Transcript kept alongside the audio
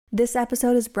This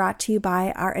episode is brought to you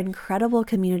by our incredible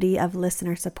community of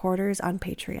listener supporters on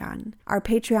Patreon. Our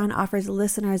Patreon offers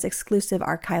listeners exclusive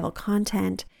archival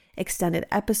content, extended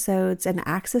episodes, and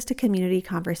access to community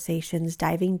conversations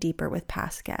diving deeper with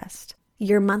past guests.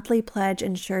 Your monthly pledge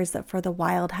ensures that For the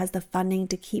Wild has the funding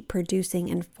to keep producing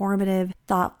informative,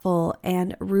 thoughtful,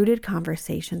 and rooted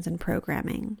conversations and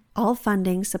programming. All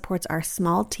funding supports our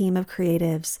small team of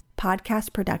creatives,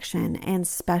 podcast production, and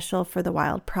special For the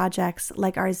Wild projects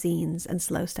like our zines and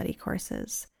slow study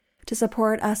courses. To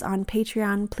support us on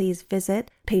Patreon, please visit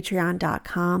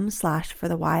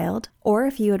patreon.com/forthewild. Or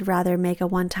if you would rather make a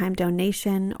one-time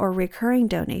donation or recurring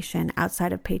donation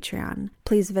outside of Patreon,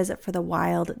 please visit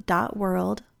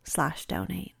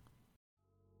forthewild.world/donate.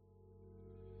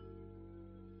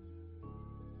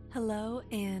 Hello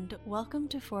and welcome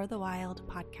to For the Wild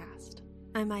podcast.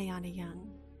 I'm Ayana Young.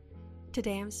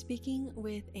 Today I'm speaking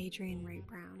with Adrienne Ray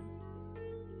Brown.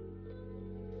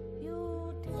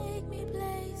 You take me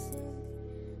places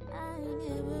I ain't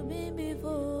never been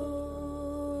before.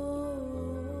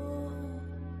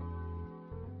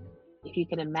 If you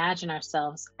can imagine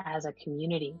ourselves as a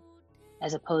community,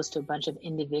 as opposed to a bunch of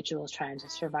individuals trying to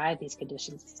survive these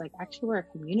conditions, it's like actually we're a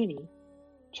community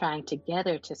trying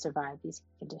together to survive these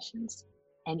conditions.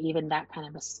 And even that kind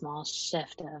of a small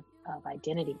shift of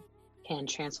identity can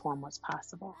transform what's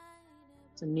possible.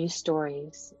 So new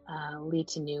stories lead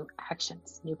to new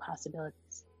actions, new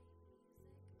possibilities.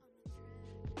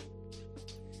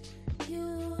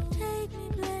 You take me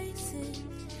places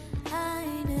I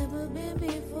ain't never been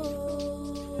before.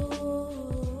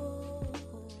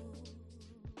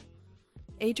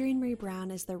 Adrienne Ray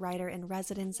Brown is the writer in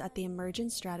residence at the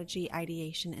Emergent Strategy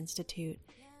Ideation Institute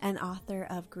and author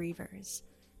of Grievers,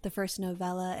 the first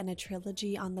novella in a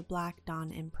trilogy on the Black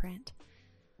Dawn imprint.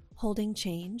 Holding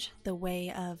Change, the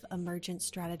way of emergent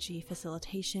strategy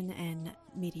facilitation and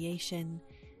mediation,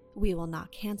 We Will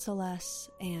Not Cancel Us,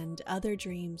 and other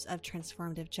dreams of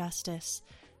transformative justice,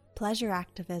 pleasure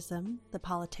activism, the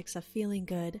politics of feeling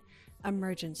good,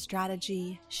 emergent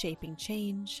strategy, shaping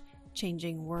change,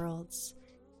 changing worlds,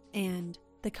 and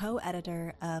the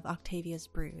co-editor of Octavia's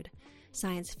Brood,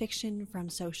 science fiction from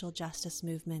social justice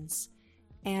movements,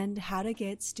 and How to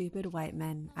Get Stupid White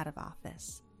Men Out of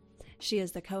Office. She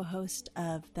is the co-host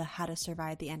of the How to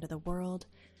Survive the End of the World,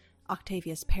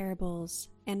 Octavia's Parables,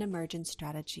 and Emergent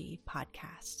Strategy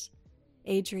podcasts.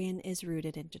 Adrienne is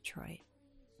rooted in Detroit.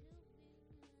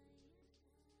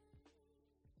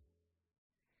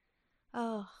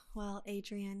 Oh, well,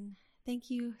 Adrienne, thank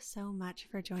you so much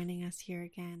for joining us here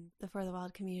again. The For the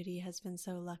Wild community has been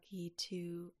so lucky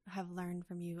to have learned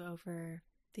from you over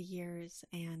the years,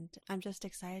 and I'm just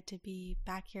excited to be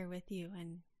back here with you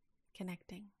and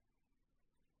connecting.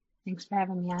 Thanks for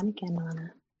having me on again,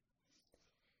 Anna.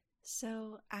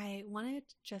 So I wanted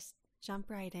to just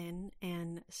jump right in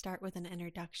and start with an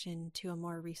introduction to a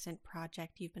more recent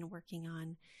project you've been working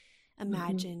on,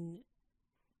 Imagine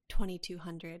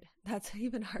 2200. That's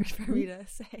even hard for me to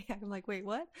say. I'm like, wait,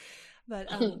 what?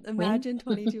 But Imagine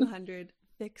 2200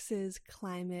 Fixes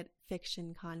Climate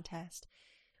Fiction Contest,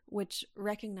 which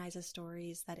recognizes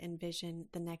stories that envision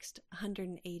the next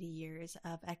 180 years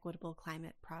of equitable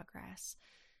climate progress,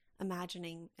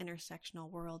 imagining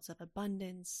intersectional worlds of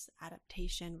abundance,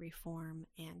 adaptation, reform,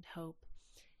 and hope.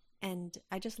 And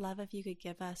I just love if you could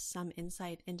give us some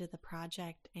insight into the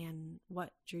project and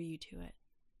what drew you to it.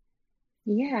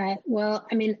 Yeah, well,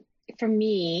 I mean, for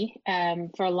me,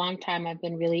 for a long time, I've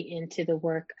been really into the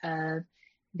work of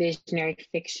visionary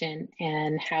fiction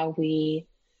and how we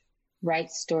write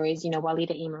stories. You know,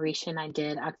 Walida Marisha and I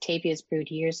did Octavia's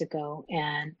Brood years ago,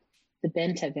 and the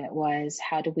bent of it was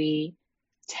how do we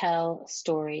tell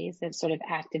stories that sort of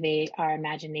activate our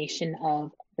imagination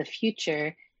of the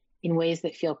future in ways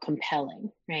that feel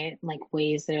compelling, right? Like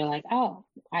ways that are like, oh,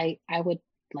 I would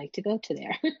like to go to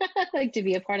there, like to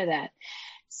be a part of that.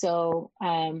 So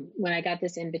when I got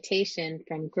this invitation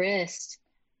from Grist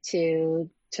to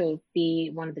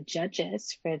be one of the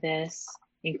judges for this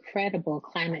incredible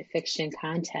climate fiction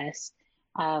contest,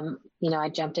 I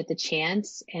jumped at the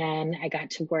chance, and I got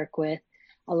to work with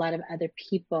a lot of other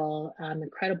people,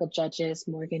 incredible judges,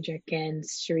 Morgan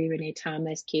Jerkins, Cherie Renee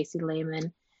Thomas, Casey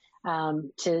Lehman,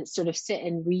 to sort of sit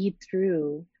and read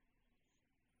through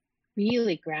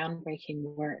really groundbreaking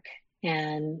work.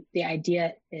 And the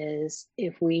idea is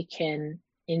if we can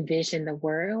envision the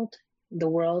world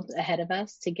ahead of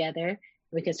us together,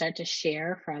 we can start to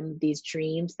share from these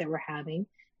dreams that we're having,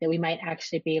 that we might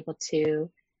actually be able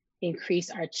to increase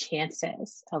our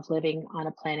chances of living on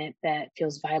a planet that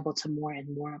feels viable to more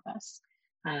and more of us.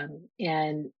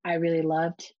 And I really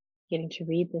loved getting to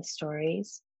read the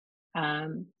stories.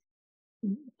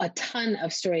 a ton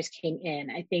of stories came in.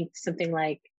 I think something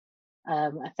like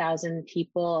 1,000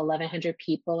 people, 1,100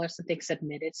 people or something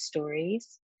submitted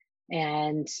stories.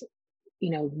 And,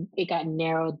 it got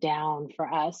narrowed down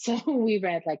for us. So we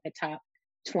read like the top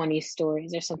 20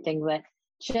 stories or something, but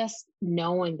just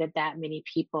knowing that many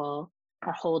people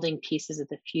are holding pieces of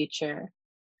the future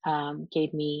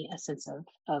gave me a sense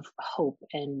of hope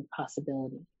and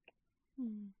possibility.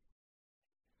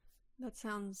 That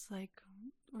sounds like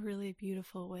a really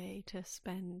beautiful way to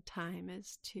spend time,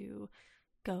 is to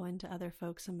go into other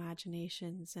folks'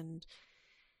 imaginations. And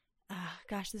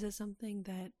gosh, this is something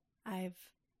that I've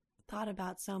thought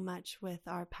about so much with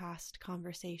our past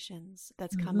conversations,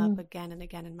 that's come up again and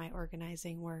again in my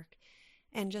organizing work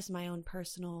and just my own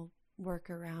personal work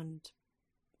around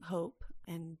hope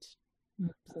and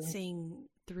seeing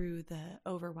through the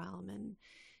overwhelm and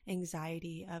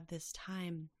anxiety of this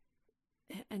time.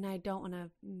 And I don't want to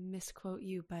misquote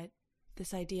you, but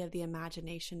this idea of the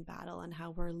imagination battle and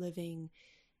how we're living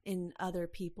in other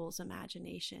people's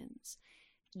imaginations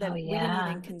that we didn't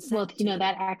even consent to.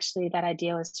 That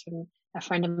idea was from a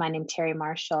friend of mine named Terry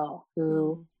Marshall,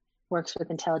 who works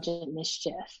with Intelligent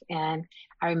Mischief. And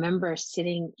I remember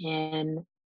sitting in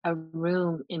a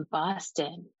room in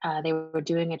Boston. They were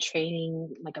doing a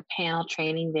training, like a panel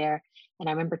training there. And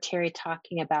I remember Terry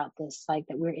talking about this, like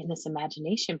that we're in this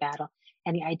imagination battle.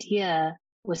 And the idea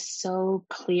was so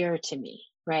clear to me,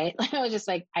 right? I was just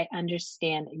like, I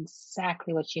understand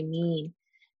exactly what you mean.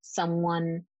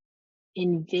 Someone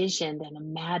envisioned and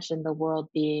imagined the world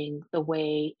being the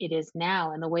way it is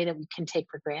now and the way that we can take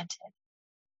for granted,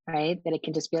 right? That it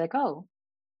can just be like, oh,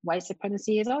 white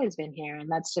supremacy has always been here and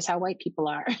that's just how white people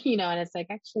are, and it's like,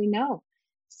 actually, no,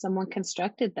 someone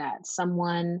constructed that.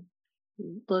 Someone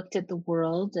looked at the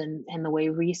world and the way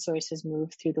resources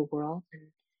move through the world and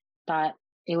thought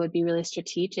it would be really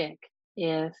strategic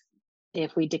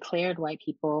if we declared white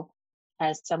people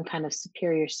as some kind of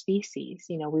superior species.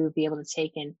 We would be able to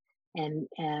take and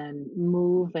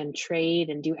move and trade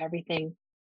and do everything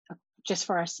just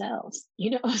for ourselves,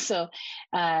 So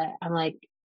I'm like,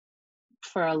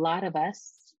 for a lot of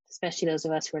us, especially those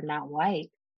of us who are not white,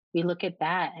 we look at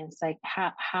that and it's like,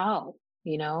 how,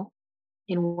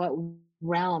 in what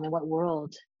realm, in what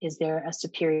world is there a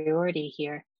superiority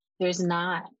here? There's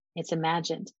not. It's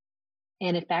imagined.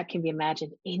 And if that can be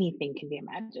imagined, anything can be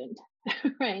imagined,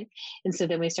 right? And so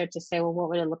then we start to say, well, what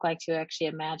would it look like to actually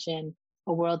imagine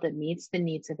a world that meets the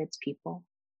needs of its people,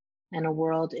 and a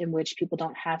world in which people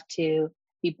don't have to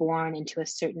be born into a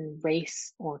certain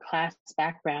race or class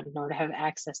background in order to have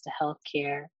access to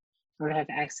healthcare, in order to have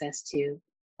access to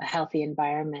a healthy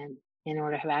environment, in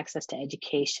order to have access to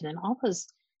education and all those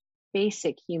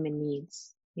basic human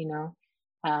needs,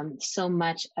 so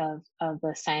much of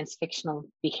the science fictional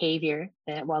behavior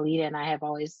that Walida and I have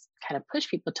always kind of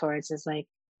pushed people towards is like,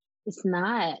 it's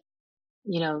not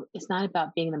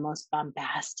about being the most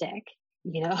bombastic,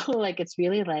 like it's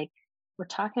really like, we're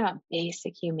talking about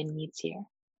basic human needs here.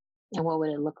 And what would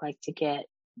it look like to get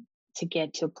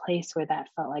to a place where that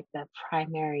felt like the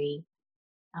primary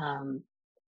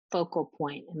focal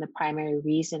point and the primary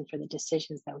reason for the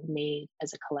decisions that we made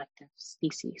as a collective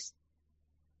species.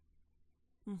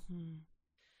 Mm-hmm.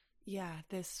 Yeah,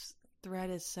 this thread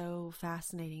is so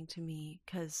fascinating to me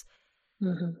because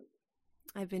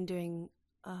I've been doing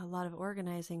a lot of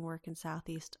organizing work in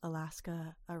Southeast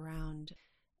Alaska around,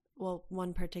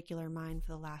 one particular mine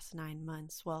for the last 9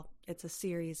 months. Well, it's a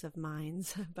series of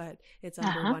mines, but it's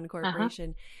under one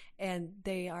corporation. And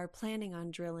they are planning on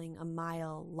drilling a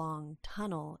mile-long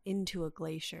tunnel into a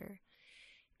glacier.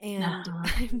 And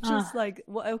I'm just like,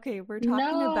 well, okay, we're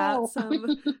talking about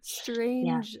some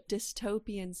strange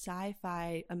dystopian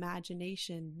sci-fi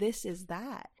imagination. This is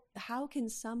that. How can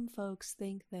some folks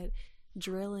think that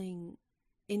drilling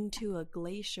into a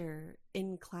glacier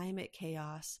in climate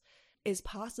chaos is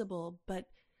possible, but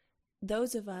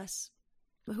those of us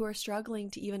who are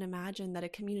struggling to even imagine that a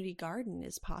community garden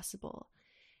is possible,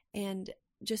 and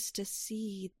just to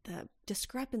see the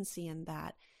discrepancy in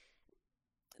that,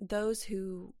 those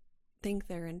who think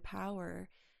they're in power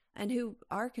and who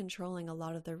are controlling a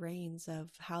lot of the reins of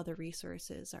how the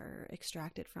resources are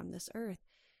extracted from this earth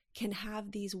can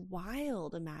have these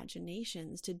wild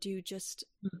imaginations to do just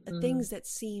things that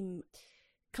seem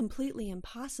completely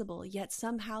impossible, yet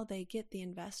somehow they get the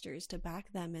investors to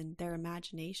back them and their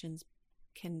imaginations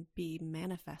can be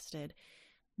manifested.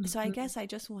 So I guess I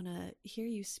just want to hear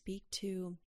you speak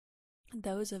to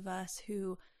those of us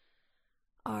who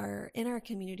are in our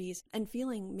communities and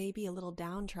feeling maybe a little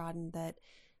downtrodden, that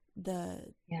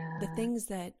the things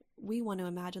that we want to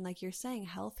imagine, like you're saying,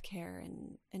 healthcare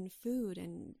and food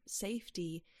and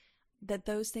safety, that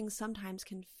those things sometimes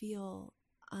can feel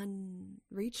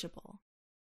unreachable.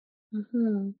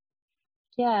 Mm-hmm.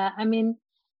 Yeah, I mean,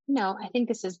 I think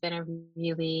this has been a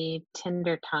really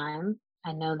tender time.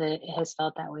 I know that it has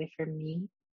felt that way for me,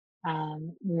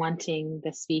 wanting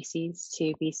the species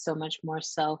to be so much more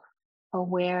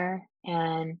self-aware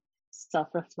and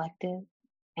self-reflective,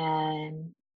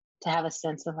 and to have a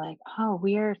sense of like, oh,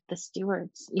 we're the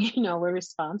stewards, we're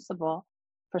responsible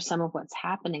for some of what's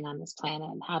happening on this planet.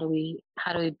 And how do we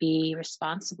be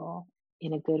responsible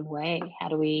in a good way? How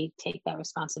do we take that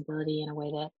responsibility in a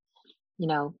way that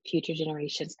future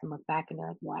generations can look back and they're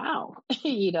like, wow,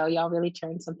 y'all really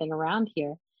turned something around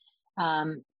here.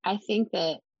 I think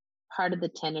that part of the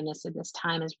tenderness of this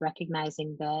time is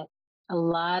recognizing that a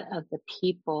lot of the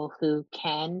people who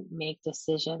can make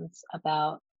decisions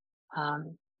about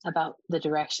the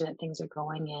direction that things are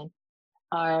going in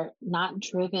are not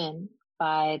driven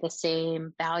by the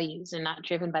same values and not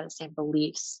driven by the same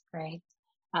beliefs, right?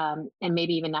 And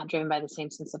maybe even not driven by the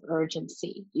same sense of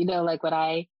urgency. Like when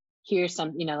I hear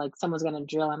like someone's going to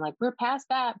drill, I'm like, we're past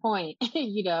that point,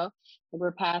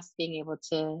 we're past being able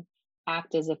to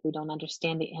act as if we don't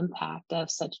understand the impact of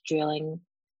such drilling.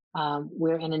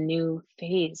 We're in a new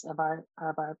phase of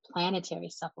our planetary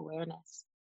self-awareness.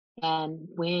 And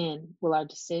when will our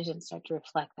decisions start to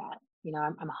reflect that?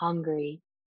 I'm hungry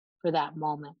for that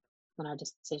moment when our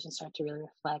decisions start to really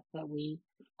reflect that we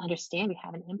understand we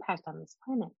have an impact on this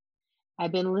planet.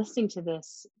 I've been listening to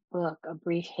this book, A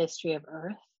Brief History of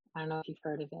Earth. I don't know if you've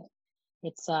heard of it.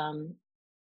 It's,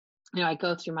 I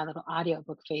go through my little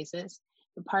audiobook phases,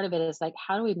 but part of it is like,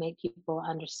 how do we make people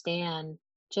understand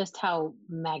just how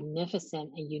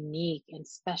magnificent and unique and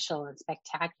special and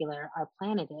spectacular our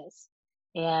planet is?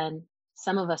 And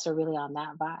some of us are really on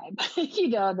that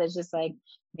vibe, that's just like,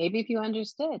 maybe if you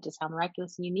understood just how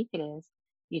miraculous and unique it is,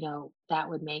 that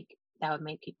would make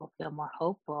people feel more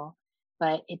hopeful,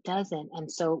 but it doesn't. And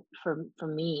so for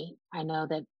me, I know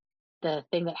that the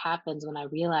thing that happens when I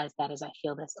realize that is I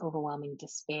feel this overwhelming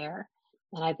despair.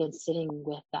 And I've been sitting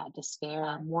with that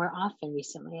despair more often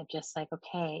recently of just like,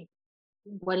 okay,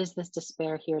 what is this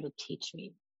despair here to teach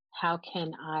me? How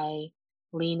can I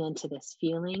lean into this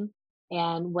feeling?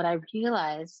 And what I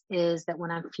realize is that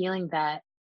when I'm feeling that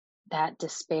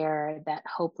despair, that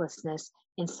hopelessness,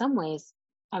 in some ways,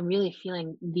 I'm really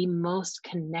feeling the most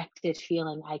connected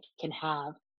feeling I can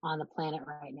have on the planet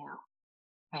right now,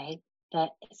 right?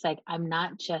 That it's like, I'm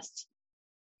not just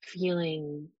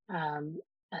feeling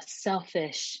a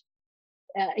selfish,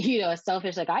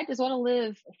 like, I just want to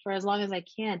live for as long as I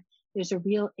can. There's a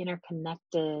real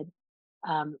interconnected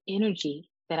energy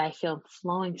that I feel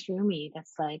flowing through me.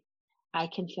 That's like, I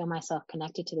can feel myself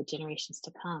connected to the generations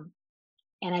to come,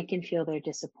 and I can feel their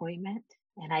disappointment,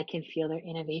 and I can feel their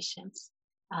innovations.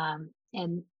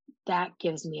 And that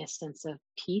gives me a sense of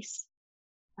peace,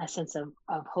 a sense of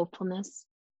hopefulness,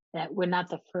 that we're not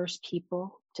the first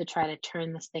people to try to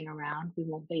turn this thing around. We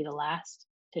won't be the last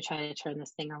to try to turn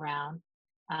this thing around.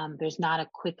 There's not a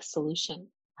quick solution,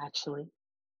 actually.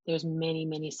 There's many,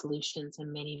 many solutions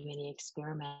and many, many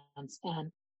experiments.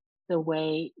 And the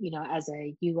way, as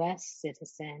a US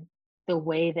citizen, the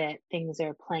way that things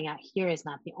are playing out here is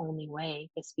not the only way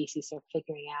the species are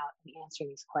figuring out and answering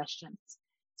these questions.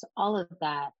 So all of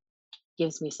that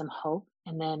gives me some hope.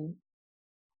 And then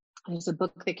there's a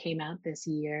book that came out this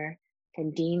year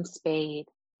from Dean Spade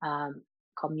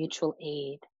called Mutual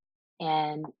Aid.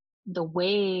 And the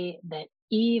way that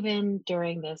even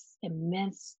during this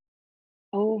immense,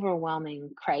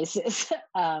 overwhelming crisis,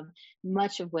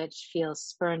 much of which feels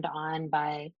spurned on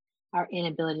by our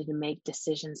inability to make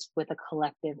decisions with a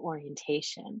collective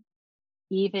orientation,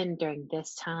 even during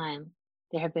this time,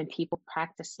 there have been people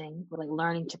practicing, like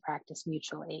learning to practice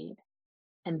mutual aid.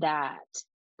 And that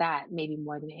maybe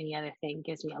more than any other thing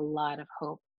gives me a lot of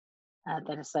hope,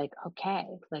 that it's like, okay,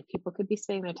 like people could be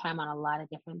spending their time on a lot of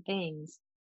different things.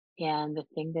 And the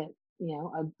thing that,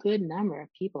 a good number of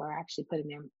people are actually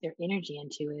putting their energy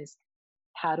into is,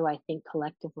 how do I think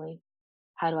collectively?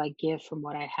 How do I give from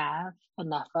what I have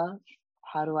enough of?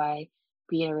 How do I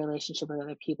be in a relationship with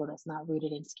other people that's not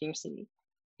rooted in scarcity?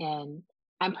 And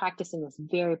I'm practicing this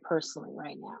very personally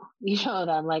right now, that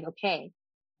I'm like, okay,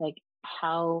 like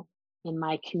how in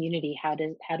my community, how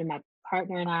do my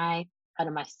partner and I, how do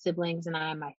my siblings and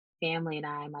I, my family and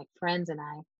I, my friends and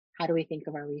I, how do we think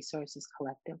of our resources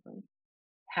collectively?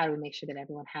 How do we make sure that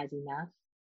everyone has enough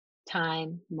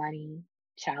time, money,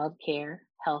 childcare,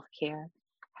 healthcare?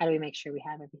 How do we make sure we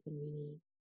have everything we need?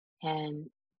 And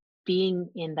being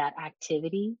in that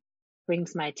activity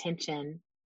brings my attention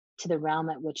to the realm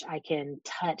at which I can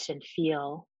touch and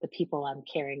feel the people I'm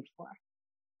caring for.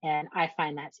 And I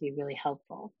find that to be really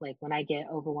helpful. Like when I get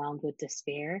overwhelmed with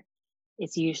despair,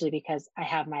 it's usually because I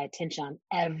have my attention on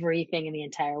everything in the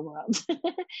entire world.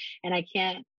 And I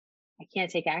can't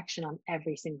take action on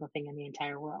every single thing in the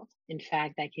entire world. In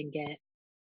fact, I can get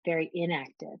very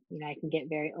inactive. I can get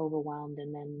very overwhelmed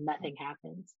and then nothing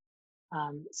happens.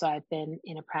 So I've been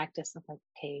in a practice of like,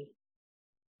 okay,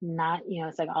 not,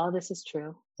 it's like all of this is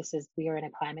true. We are in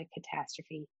a climate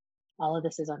catastrophe. All of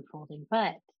this is unfolding,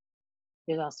 but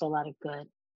there's also a lot of good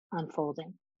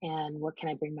unfolding. And what can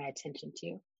I bring my attention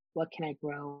to? What can I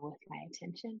grow with my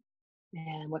attention?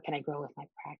 And what can I grow with my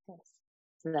practice?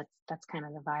 So that's kind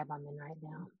of the vibe I'm in right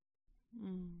now.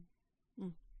 Mm.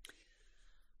 Mm.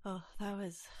 Oh, that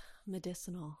was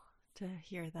medicinal to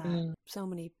hear that. Mm. So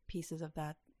many pieces of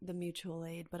that, the mutual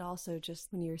aid, but also just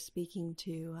when you're speaking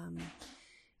to,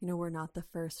 we're not the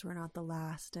first, we're not the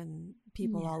last, and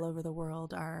people all over the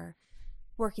world are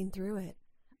working through it.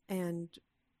 And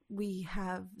we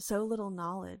have so little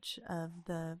knowledge of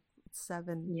the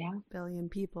 7 billion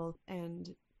people.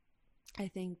 And I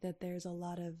think that there's a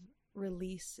lot of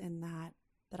release in that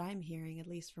I'm hearing, at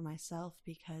least for myself,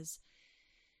 because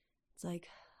it's like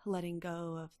letting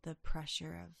go of the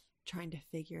pressure of trying to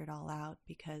figure it all out,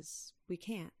 because we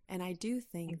can't. And I do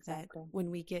think that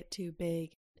when we get too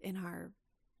big in our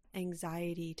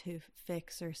anxiety to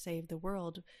fix or save the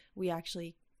world, we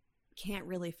actually can't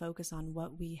really focus on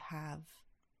what we have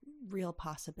real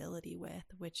possibility with,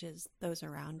 which is those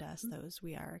around us, those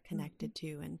we are connected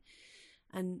to.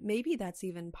 And maybe that's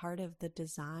even part of the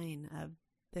design of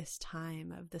this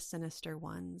time, of the sinister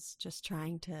ones, just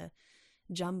trying to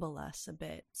jumble us a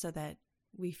bit so that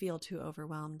we feel too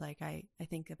overwhelmed. Like I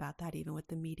think about that even with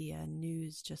the media and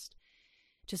news, just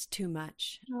too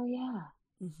much. Oh yeah.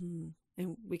 Mm-hmm.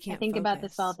 And we can't I think focus. about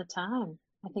this all the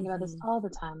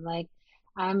time. Like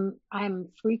I'm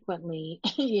frequently,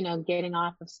 getting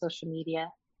off of social media,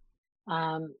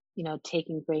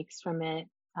 taking breaks from it,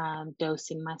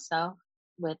 dosing myself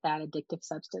with that addictive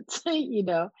substance,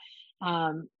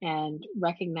 and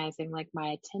recognizing like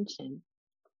my attention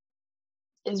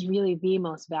is really the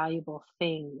most valuable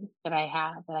thing that I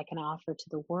have that I can offer to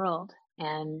the world.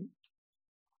 And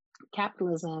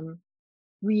capitalism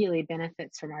really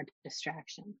benefits from our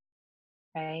distraction,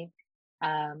 right?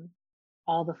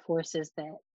 All the forces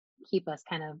that keep us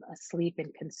kind of asleep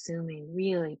and consuming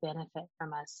really benefit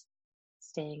from us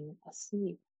staying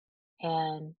asleep.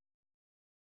 And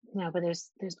but there's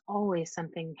always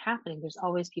something happening. There's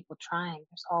always people trying.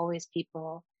 There's always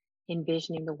people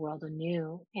envisioning the world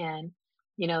anew. And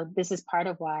this is part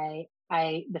of why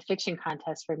the fiction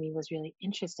contest for me was really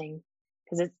interesting,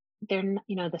 because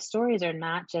the stories are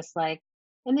not just like,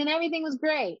 and then everything was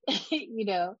great,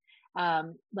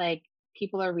 like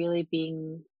people are really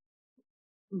being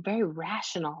very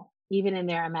rational, even in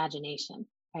their imagination,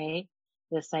 right?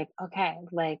 It's like, okay,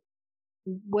 like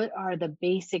what are the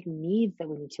basic needs that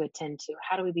we need to attend to?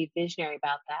 How do we be visionary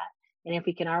about that? And if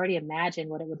we can already imagine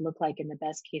what it would look like in the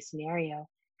best case scenario,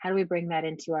 how do we bring that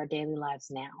into our daily lives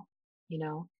now?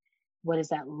 What does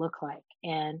that look like?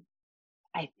 And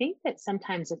I think that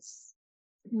sometimes it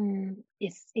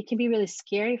can be really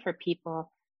scary for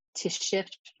people to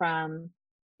shift from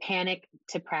panic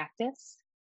to practice,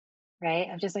 right?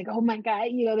 I'm just like, oh my God,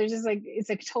 there's just like, it's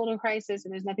a total crisis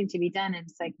and there's nothing to be done. And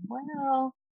it's like,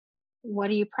 well, what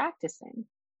are you practicing,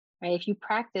 right? If you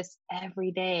practice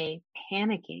every day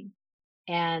panicking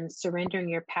and surrendering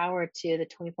your power to the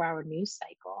 24-hour news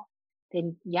cycle,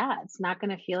 then it's not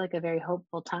going to feel like a very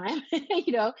hopeful time.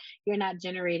 You're not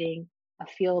generating a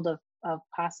field of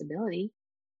possibility.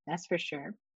 That's for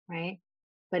sure. Right.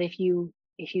 But if you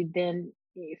then,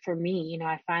 for me,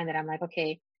 I find that I'm like,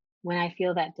 okay, when I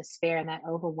feel that despair and that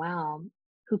overwhelm,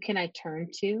 who can I turn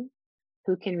to?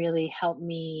 Who can really help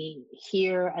me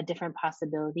hear a different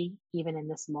possibility, even in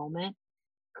this moment?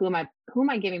 Who am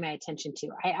I giving my attention to?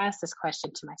 I ask this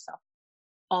question to myself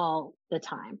all the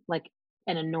time, like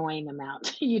an annoying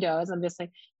amount, as I'm just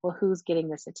like, well, who's getting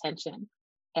this attention?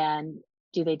 And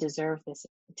do they deserve this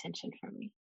attention from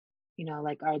me?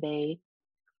 Like, are they,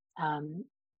 am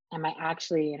I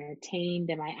actually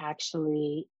entertained? Am I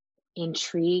actually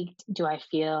intrigued? Do I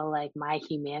feel like my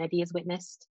humanity is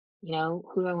witnessed? Who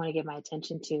do I want to give my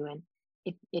attention to?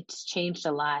 And it's changed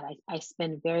a lot. I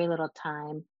spend very little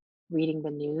time reading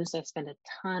the news. I spend a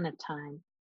ton of time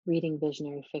reading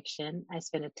visionary fiction. I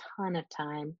spend a ton of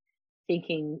time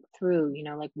thinking through,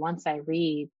 like once I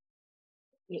read,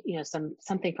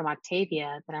 something from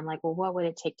Octavia, then I'm like, well, what would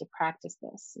it take to practice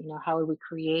this? How would we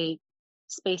create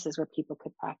spaces where people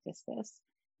could practice this?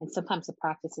 And sometimes the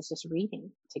practice is just reading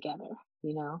together,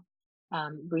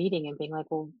 reading and being like,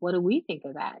 well, what do we think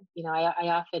of that? I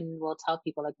often will tell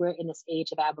people, like, we're in this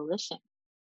age of abolition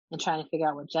and trying to figure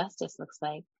out what justice looks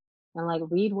like. And like,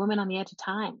 read Woman on the Edge of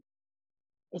Time.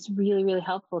 It's really, really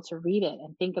helpful to read it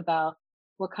and think about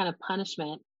what kind of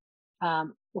punishment are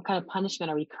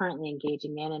we currently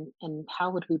engaging in, and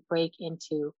how would we break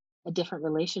into a different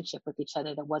relationship with each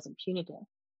other that wasn't punitive?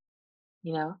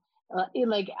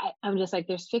 I'm just like,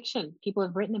 there's fiction. People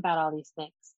have written about all these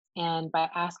things. And by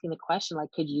asking the question,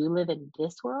 like, could you live in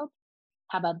this world?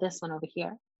 How about this one over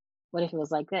here? What if it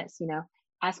was like this?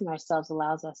 Asking ourselves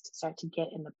allows us to start to get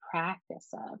in the practice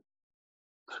of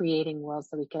creating worlds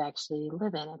that we could actually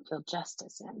live in and feel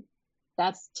justice in.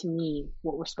 That's, to me,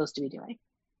 what we're supposed to be doing.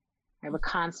 Right? We're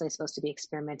constantly supposed to be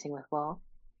experimenting with, well,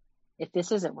 if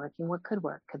this isn't working, what could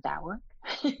work? Could that work?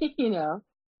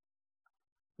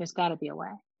 There's got to be a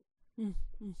way.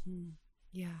 Mm-hmm.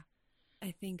 Yeah.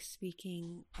 I think,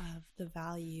 speaking of the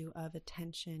value of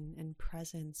attention and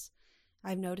presence,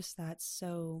 I've noticed that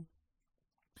so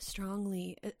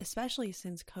strongly, especially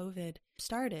since COVID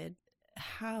started,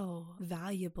 how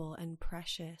valuable and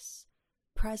precious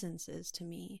presence is to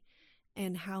me,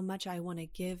 and how much I want to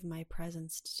give my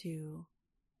presence to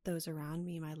those around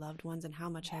me, my loved ones, and how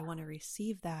much I want to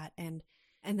receive that. And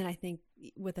then I think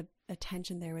with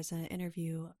attention, there was an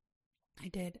interview I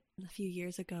did a few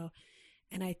years ago,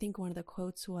 and I think one of the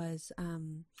quotes was,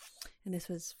 and this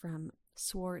was from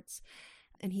Swartz,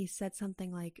 and he said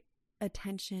something like,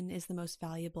 attention is the most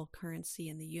valuable currency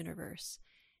in the universe.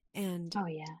 And oh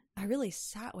yeah, I really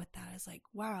sat with that. I was like,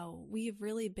 wow, we've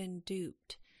really been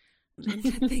duped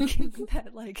into thinking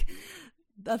that like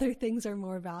other things are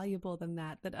more valuable than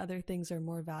that other things are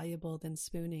more valuable than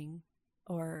spooning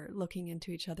or looking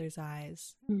into each other's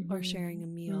eyes or sharing a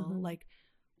meal. Like,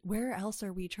 where else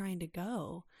are we trying to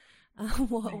go?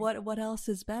 What else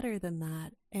is better than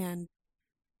that? And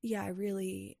yeah, I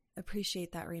really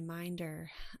appreciate that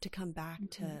reminder to come back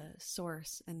to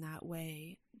source in that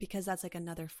way, because that's like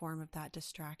another form of that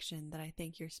distraction that I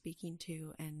think you're speaking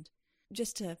to. And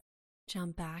just to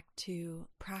jump back to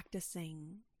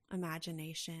practicing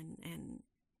imagination and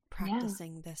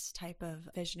practicing this type of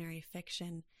visionary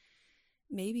fiction,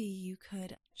 maybe you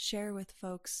could share with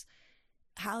folks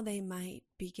how they might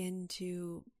begin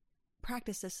to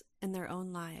practice this in their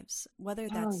own lives, whether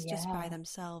that's just by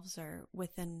themselves or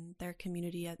within their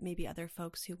community, maybe other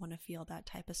folks who want to feel that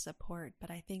type of support.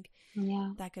 But I think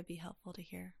that could be helpful to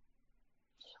hear.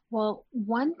 Well,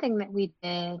 one thing that we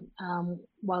did,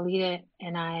 Walida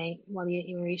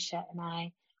Irisha and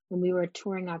I, when we were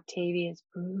touring Octavia's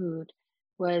Brood,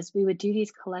 was we would do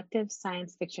these collective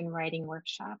science fiction writing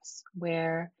workshops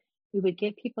where we would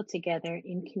get people together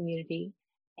in community,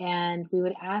 and we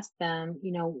would ask them,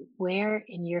 where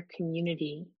in your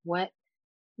community, what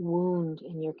wound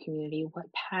in your community, what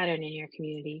pattern in your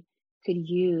community could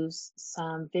use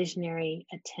some visionary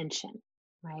attention,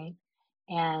 right?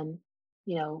 And,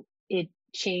 it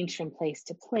changed from place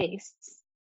to place,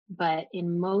 but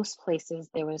in most places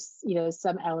there was,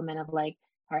 some element of like,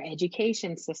 our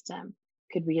education system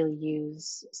could really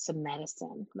use some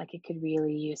medicine, like it could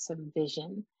really use some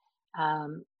vision.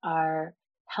 Our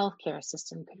healthcare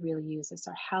system could really use this.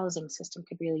 Our housing system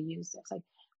could really use this. Like,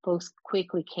 folks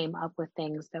quickly came up with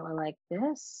things that were like,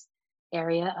 this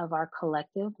area of our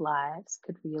collective lives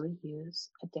could really use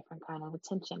a different kind of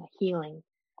attention, a healing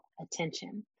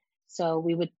attention. So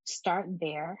we would start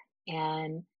there,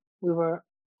 and we were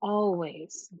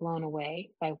always blown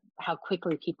away by how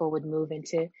quickly people would move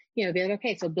into, be like,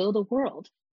 okay, so build a world,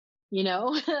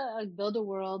 build a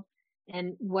world.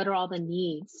 And what are all the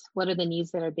needs? What are the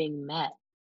needs that are being met?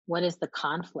 What is the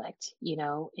conflict,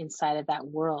 inside of that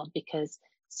world? Because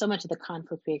so much of the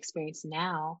conflict we experience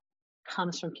now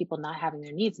comes from people not having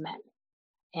their needs met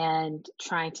and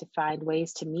trying to find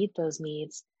ways to meet those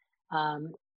needs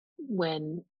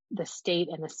when the state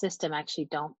and the system actually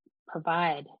don't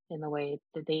provide in the way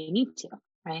that they need to,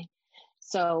 right?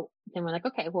 So then we're like,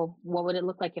 okay, well, what would it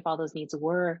look like if all those needs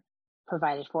were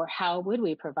provided for? How would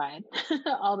we provide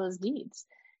all those needs?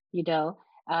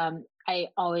 One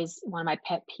of my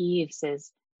pet peeves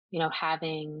is,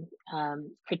 having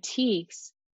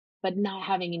critiques, but not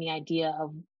having any idea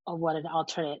of what an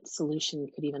alternate solution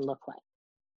could even look like.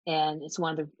 And it's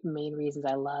one of the main reasons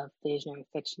I love visionary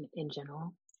fiction in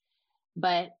general.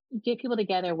 But get people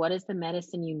together, what is the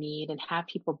medicine you need, and have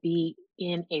people be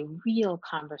in a real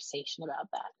conversation about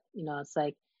that. It's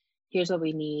like, here's what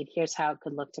we need, here's how it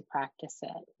could look to practice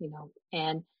it,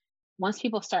 and once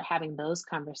people start having those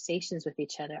conversations with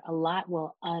each other, a lot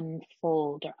will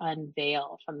unfold or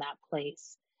unveil from that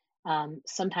place.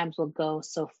 Sometimes we'll go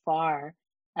so far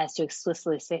as to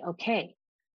explicitly say, okay,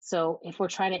 So if we're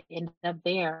trying to end up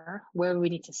there, where do we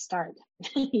need to start?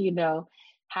 What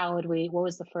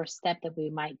was the first step that we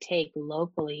might take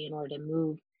locally in order to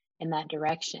move in that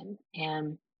direction?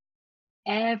 And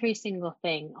every single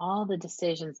thing, all the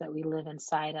decisions that we live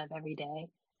inside of every day,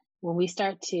 when we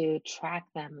start to track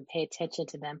them and pay attention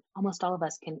to them, almost all of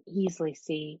us can easily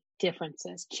see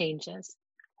differences, changes.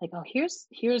 Like, oh,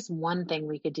 here's one thing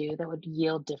we could do that would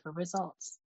yield different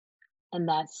results. And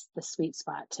that's the sweet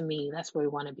spot to me. That's where we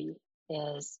want to be,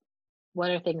 is what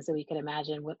are things that we could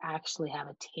imagine would actually have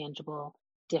a tangible,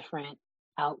 different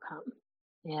outcome?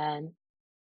 And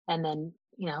then,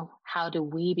 how do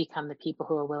we become the people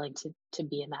who are willing to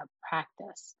be in that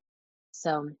practice?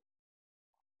 So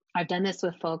I've done this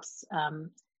with folks,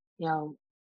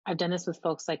 I've done this with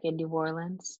folks like in New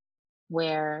Orleans,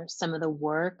 where some of the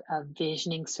work of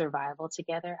visioning survival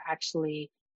together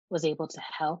actually was able to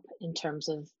help in terms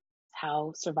of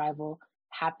how survival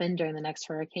happened during the next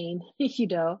hurricane.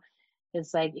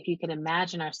 It's like, if you can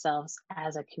imagine ourselves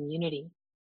as a community,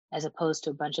 as opposed to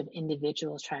a bunch of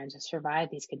individuals trying to survive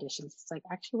these conditions, it's like,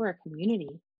 actually, we're a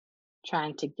community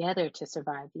trying together to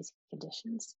survive these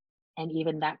conditions. And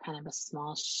even that kind of a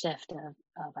small shift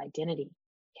of identity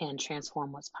can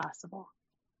transform what's possible.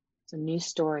 So new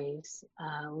stories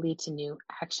lead to new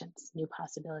actions, new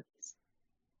possibilities.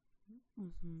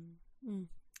 Mm-hmm. Mm.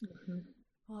 Mm-hmm.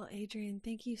 Well, Adrienne,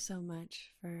 thank you so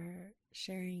much for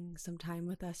sharing some time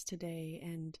with us today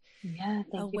and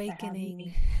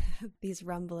awakening these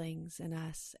rumblings in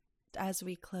us. As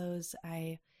we close,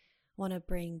 I want to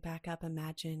bring back up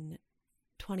Imagine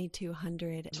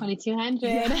 2200.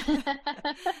 2200.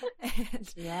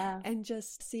 And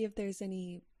just see if there's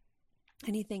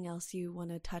anything else you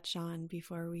want to touch on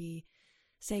before we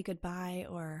say goodbye,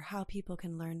 or how people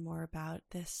can learn more about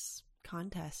this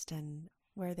contest and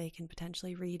where they can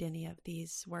potentially read any of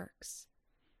these works.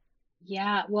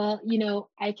 Yeah, well,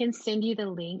 I can send you the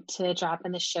link to drop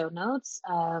in the show notes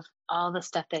of all the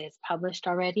stuff that is published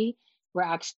already. We're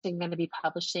actually going to be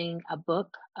publishing a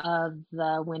book of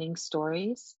the winning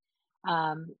stories.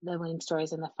 The winning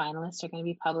stories and the finalists are going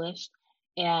to be published.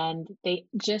 And they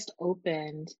just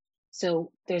opened.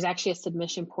 So there's actually a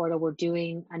submission portal. We're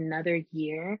doing another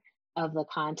year of the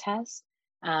contest.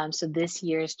 So this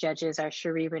year's judges are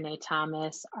Cherie Renee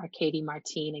Thomas, are Katie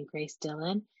Martine, and Grace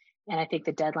Dillon. And I think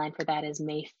the deadline for that is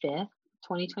May 5th,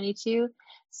 2022.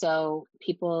 So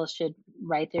people should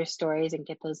write their stories and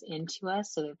get those into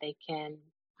us so that they can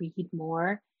read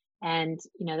more, and,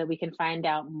 that we can find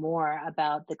out more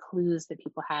about the clues that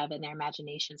people have in their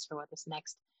imaginations for what this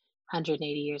next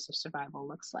 180 years of survival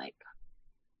looks like.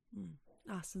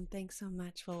 Awesome. Thanks so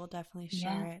much. Well, we'll definitely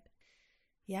share it.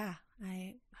 Yeah,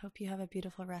 I hope you have a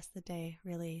beautiful rest of the day.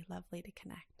 Really lovely to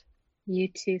connect. You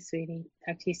too, sweetie.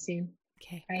 Talk to you soon.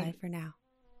 Okay, bye for now.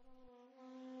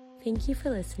 Thank you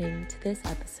for listening to this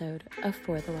episode of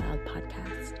For the Wild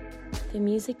podcast. The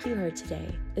music you heard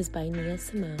today is by Nia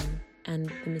Simone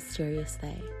and The Mysterious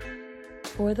They.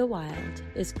 For the Wild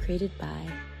is created by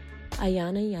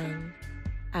Ayana Young,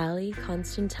 Ali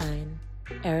Constantine,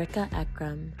 Erica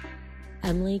Ekram,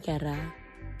 Emily Guerra,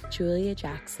 Julia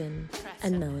Jackson,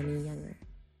 and Melanie Younger.